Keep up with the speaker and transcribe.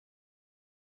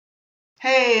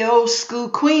Hey, old school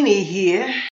Queenie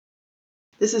here.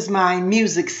 This is my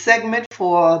music segment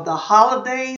for the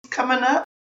holidays coming up.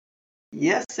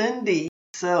 Yes, indeed.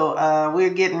 So we're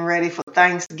getting ready for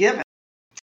Thanksgiving.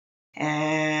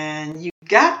 And you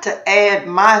got to add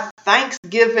my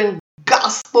Thanksgiving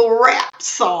gospel rap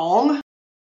song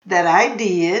that I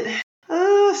did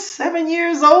 7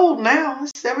 years old now,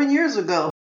 7 years ago.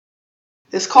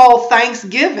 It's called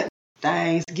Thanksgiving.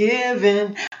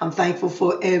 Thanksgiving, I'm thankful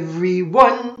for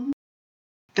everyone.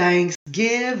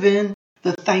 Thanksgiving,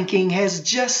 the thanking has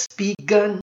just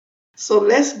begun. So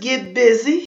let's get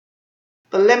busy.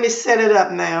 But let me set it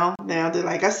up now. Now,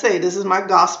 like I say, this is my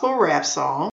gospel rap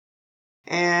song.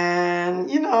 And,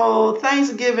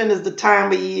 Thanksgiving is the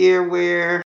time of year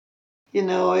where,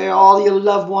 all your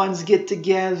loved ones get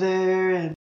together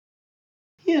and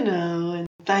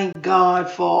thank God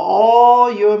for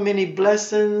all your many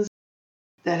blessings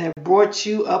that have brought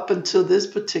you up until this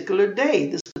particular day,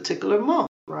 this particular month,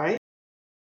 right?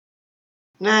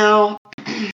 Now,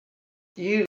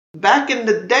 back in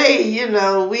the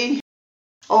day, we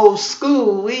old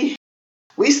school,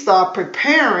 we start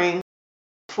preparing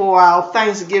for our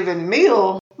Thanksgiving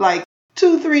meal like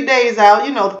 2-3 days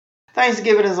out.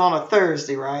 Thanksgiving is on a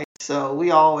Thursday, right? So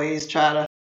we always try to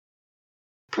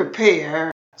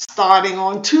prepare starting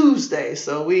on Tuesday.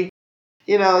 So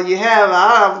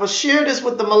I will share this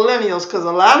with the millennials because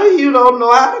a lot of you don't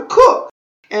know how to cook.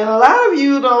 And a lot of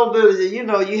you don't,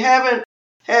 you haven't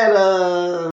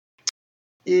had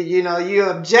you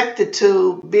objected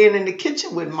to being in the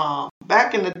kitchen with mom.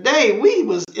 Back in the day, we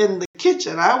was in the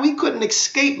kitchen. We couldn't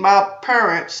escape my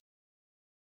parents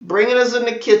bringing us in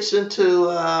the kitchen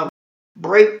to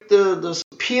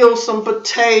peel some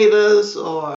potatoes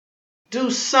or do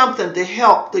something to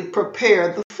help to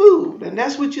prepare the food. And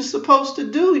that's what you're supposed to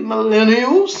do,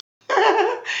 millennials.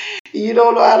 You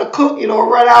don't know how to cook. You don't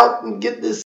run out and get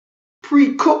this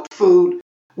pre-cooked food.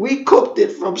 We cooked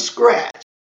it from scratch.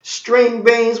 String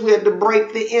beans, we had to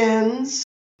break the ends.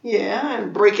 Yeah,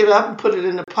 and break it up and put it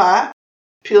in the pot.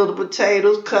 Peel the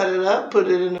potatoes, cut it up, put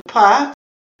it in the pot.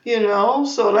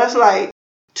 So that's like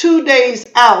 2 days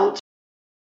out,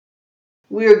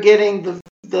 we're getting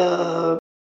the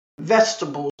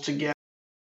vegetables together.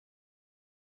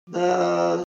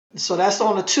 So that's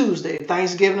on a Tuesday.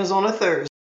 Thanksgiving is on a Thursday.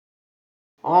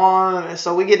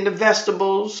 So we're getting the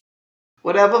vegetables,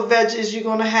 whatever veggies you're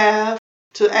gonna have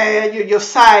to add your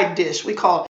side dish.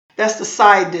 That's the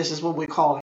side dish is what we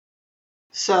call it.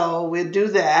 So we'll do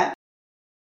that.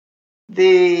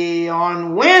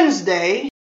 On Wednesday,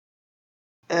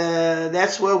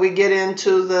 that's where we get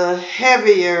into the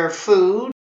heavier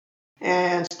food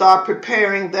and start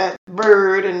preparing that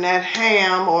bird and that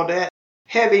ham or that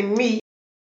heavy meat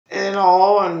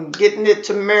and getting it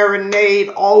to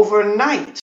marinate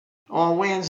overnight on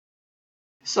Wednesday.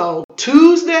 So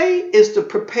Tuesday is to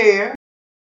prepare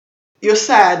your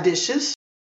side dishes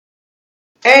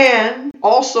and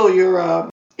also your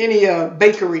any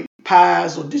bakery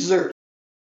pies or dessert.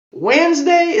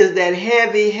 Wednesday is that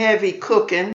heavy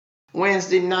cooking.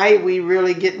 Wednesday night we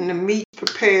really getting the meat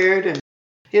prepared and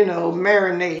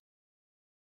marinate,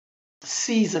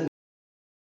 season,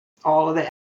 all of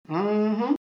that.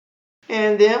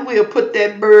 And then we'll put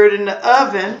that bird in the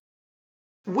oven.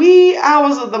 Wee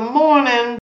hours of the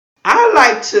morning, I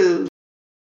like to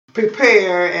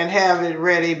prepare and have it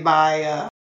ready by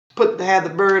have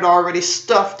the bird already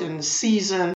stuffed and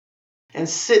seasoned and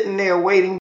sitting there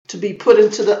waiting to be put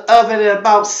into the oven at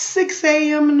about 6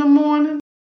 a.m. in the morning,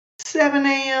 7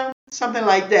 a.m., something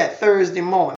like that, Thursday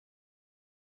morning.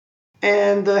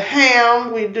 And the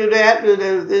ham, we do that,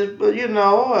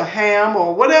 a ham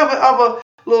or whatever other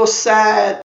little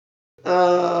side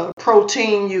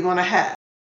protein you're going to have.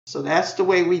 So that's the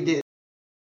way we did it.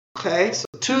 Okay, so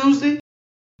Tuesday,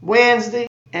 Wednesday,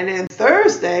 and then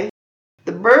Thursday,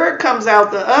 the bird comes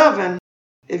out the oven.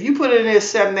 If you put it in at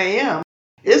 7 a.m.,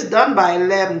 it's done by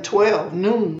 11, 12,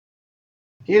 noon,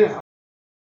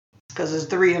 because it's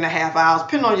 3.5 hours,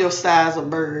 depending on your size of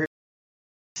bird.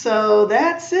 So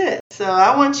that's it. So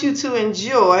I want you to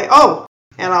enjoy. Oh,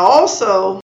 and I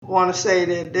also want to say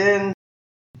that then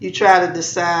you try to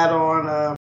decide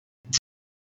on,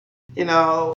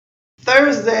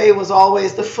 Thursday was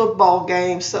always the football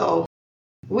game. So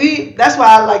that's why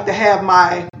I like to have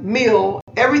my meal,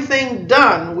 everything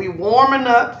done. We warming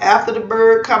up after the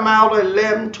bird come out at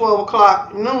 11, 12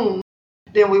 o'clock noon.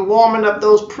 Then we warming up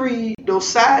those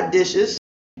side dishes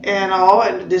and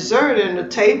the dessert, and the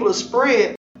table is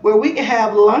spread where we can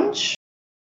have lunch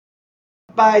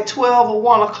by 12 or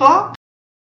 1 o'clock.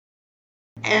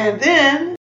 And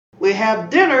then we have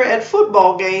dinner at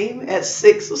football game at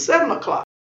 6 or 7 o'clock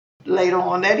later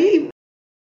on that evening.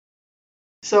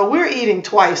 So we're eating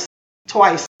twice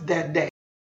that day.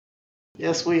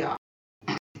 Yes, we are.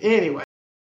 Anyway,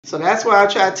 so that's why I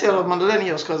try to tell the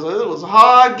millennials, because it was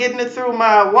hard getting it through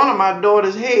one of my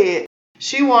daughter's head.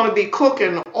 She want to be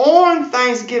cooking on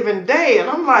Thanksgiving Day, and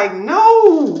I'm like,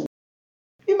 no.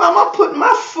 I'm putting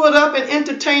my foot up and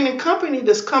entertaining company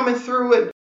that's coming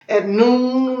through at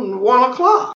noon, 1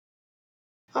 o'clock.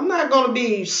 I'm not going to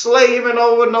be slaving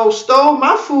over no stove.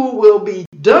 My food will be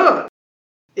done.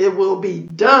 It will be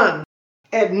done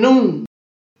at noon.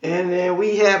 And then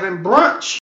we having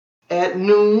brunch at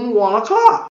noon, 1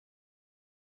 o'clock.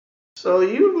 So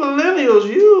you millennials,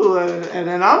 and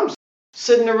then I'm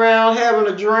sitting around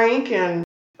having a drink and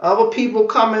other people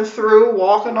coming through,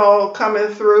 coming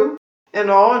through and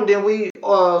all. And then we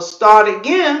start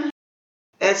again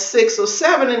at 6 or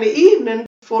 7 in the evening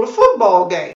for the football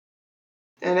game.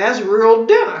 And that's real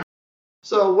dinner.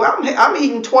 So I'm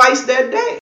eating twice that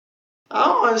day. I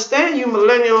don't understand you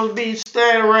millennials be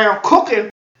standing around cooking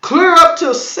clear up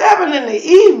till 7 in the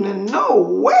evening. No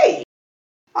way.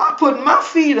 I'm putting my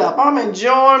feet up. I'm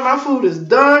enjoying. My food is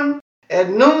done at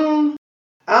noon.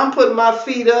 I'm putting my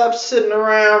feet up, sitting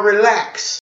around,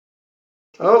 relax.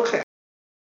 Okay.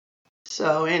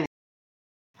 So anyway,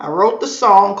 I wrote the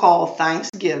song called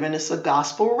Thanksgiving. It's a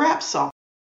gospel rap song.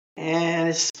 And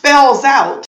it spelled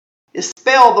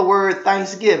the word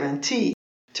Thanksgiving. T,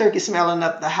 turkey smelling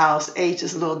up the house. H,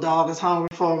 this little dog is hungry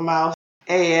for a mouse.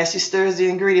 A, as she stirs the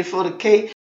ingredient for the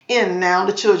cake. N, now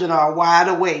the children are wide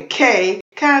awake. K,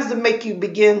 kinds to make you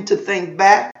begin to think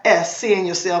back. S, seeing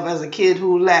yourself as a kid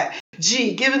who lacked.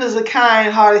 G, giving is a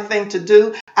kind-hearted thing to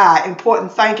do. I,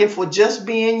 important thanking for just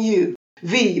being you.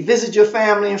 V, visit your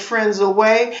family and friends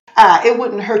away. I, it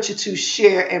wouldn't hurt you to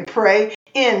share and pray.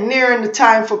 N, nearing the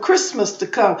time for Christmas to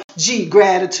come. G,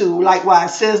 gratitude,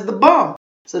 likewise says the bum.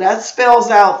 So that spells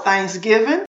out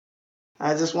Thanksgiving.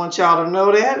 I just want y'all to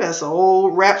know that. That's an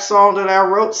old rap song that I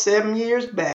wrote 7 years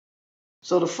back.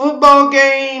 So the football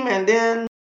game, and then,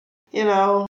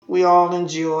 we all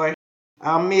enjoy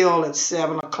our meal at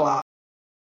 7 o'clock.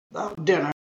 Our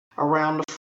dinner around the.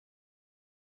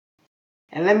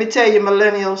 And let me tell you,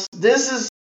 millennials, this is,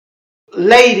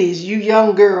 ladies, you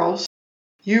young girls,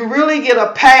 you really get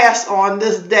a pass on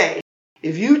this day.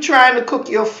 If you trying to cook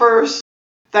your first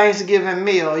Thanksgiving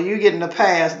meal, you getting a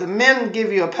pass. The men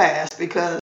give you a pass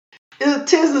because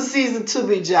tis the season to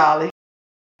be jolly.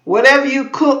 Whatever you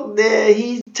cook there,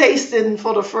 he's tasting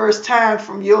for the first time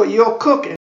from your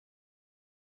cooking.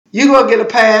 You gonna get a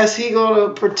pass. He gonna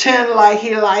pretend like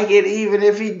he like it, even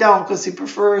if he don't, because he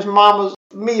prefers mama's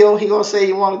meal. He gonna say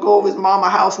he want to go over his mama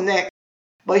house next,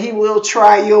 but he will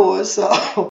try yours.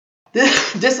 So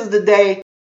this is the day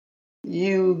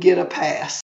you get a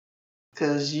pass,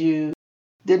 because you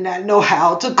did not know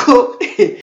how to cook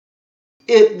it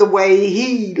the way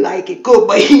he like it cooked.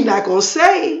 But he not gonna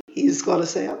say. He's gonna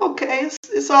say, okay,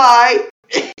 it's all right.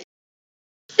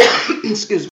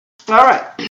 Excuse me. All right.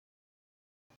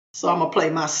 So I'm going to play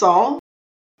my song,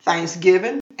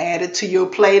 Thanksgiving, add it to your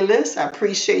playlist. I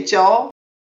appreciate y'all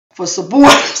for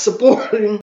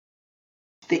supporting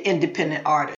the independent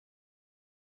artist.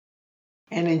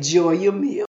 And enjoy your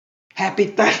meal. Happy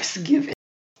Thanksgiving.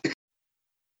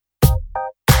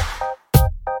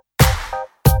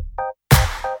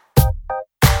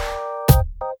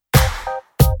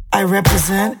 I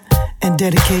represent and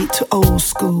dedicate to old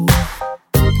school.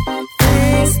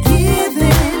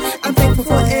 Thanksgiving, I'm thankful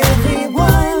for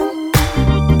everyone.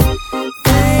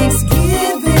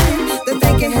 Thanksgiving, the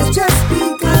thanking has just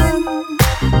begun.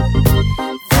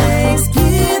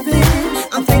 Thanksgiving,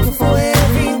 I'm thankful for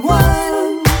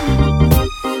everyone.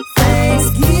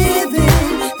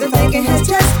 Thanksgiving, the thanking has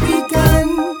just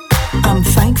begun. I'm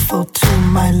thankful to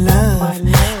my love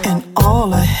and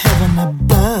all of heaven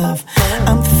above.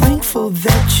 I'm thankful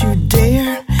that you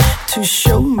dare to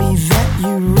show me that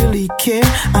you really care.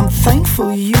 I'm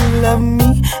thankful you love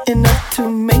me enough to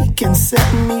make and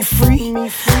set me free.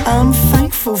 I'm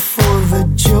thankful for the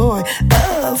joy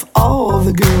of all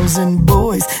the girls and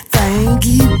boys. Thank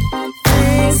you.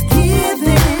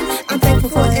 Thanksgiving, I'm thankful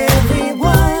for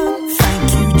everyone.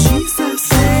 Thank you, Jesus.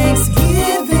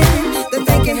 Thanksgiving, the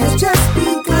thanking has just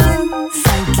begun.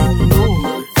 Thank you,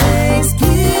 Lord.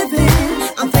 Thanksgiving,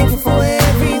 I'm thankful for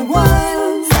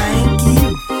everyone. Thank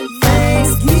you.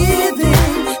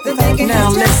 Thanksgiving, the thanking Now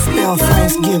has let's just spell begun.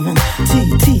 Thanksgiving.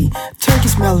 T, turkey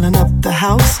smelling up the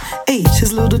house. H,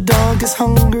 his little dog is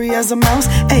hungry hungry as a mouse.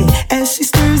 Hey, as she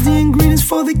stirs the ingredients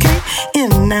for the cake,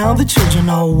 and now the children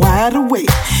are wide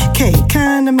awake. K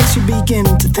kinda makes you begin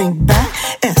to think back,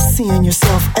 S seeing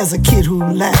yourself as a kid who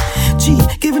laughed. G,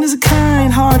 giving is a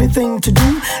kind-hearted thing to do.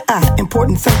 I,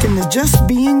 important thinking is just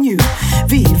being you.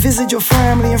 V, visit your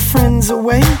family and friends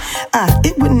away. I,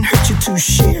 it wouldn't hurt you to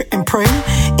share and pray.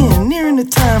 N, nearing the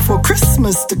time for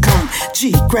Christmas to come.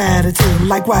 G, gratitude,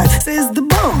 likewise, says the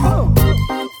bum.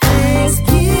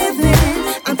 Thanksgiving,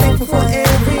 I'm thankful for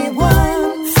everyone.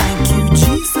 Thank you,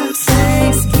 Jesus.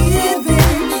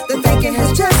 Thanksgiving, the thanking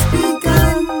has just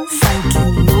begun. Thank you,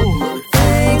 Lord.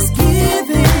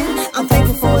 Thanksgiving, I'm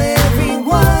thankful for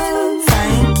everyone.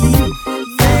 Thank you.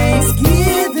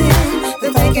 Thanksgiving, the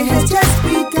thanking has just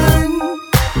begun.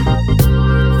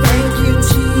 Thank you,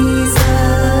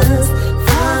 Jesus,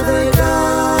 Father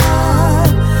God.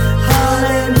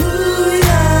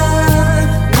 Hallelujah,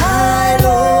 my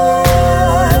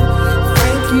Lord.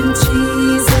 Thank you,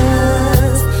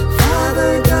 Jesus,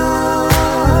 Father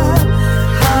God.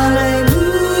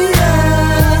 Hallelujah,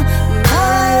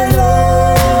 my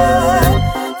Lord.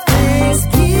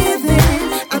 Thanksgiving,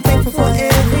 I'm thankful for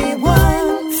everyone.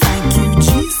 Thank you,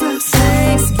 Jesus.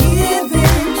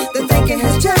 Thanksgiving, the thanking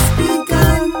has just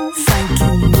begun. Thank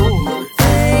you, Lord.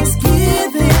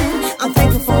 Thanksgiving, I'm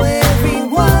thankful for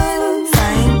everyone.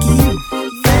 Thank you.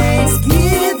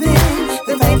 Thanksgiving,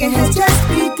 the thanking has just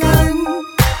begun.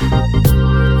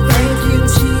 Thank you,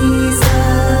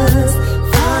 Jesus,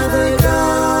 Father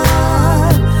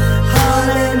God.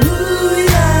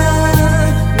 Hallelujah,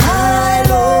 my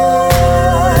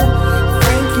Lord.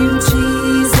 Thank you,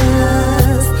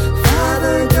 Jesus,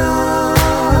 Father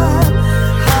God.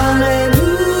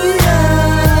 Hallelujah,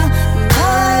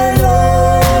 my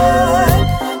Lord.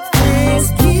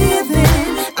 Thanksgiving,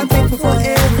 I'm thankful for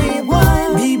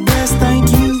everyone. Be blessed, thank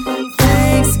you.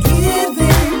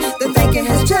 Thanksgiving, the thanking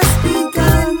has just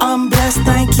begun. I'm blessed,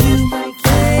 thank you.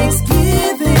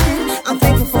 Thanksgiving, I'm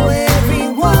thankful for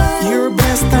everyone. You're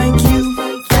blessed, thank you.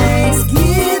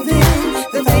 Thanksgiving,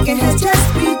 the thanking has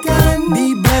just begun.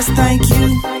 Be blessed, thank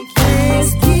you.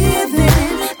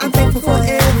 Thanksgiving, I'm thankful for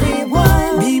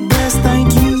everyone. Be blessed,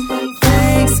 thank you.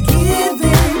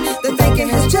 Thanksgiving, the thanking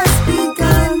has just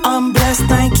begun. I'm blessed,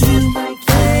 thank you.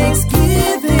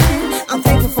 Thanksgiving, I'm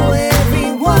thankful for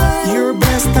everyone. You're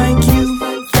blessed, thank you.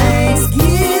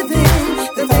 Thanksgiving,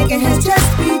 the thanking has just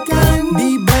begun.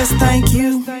 Be blessed, thank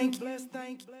you.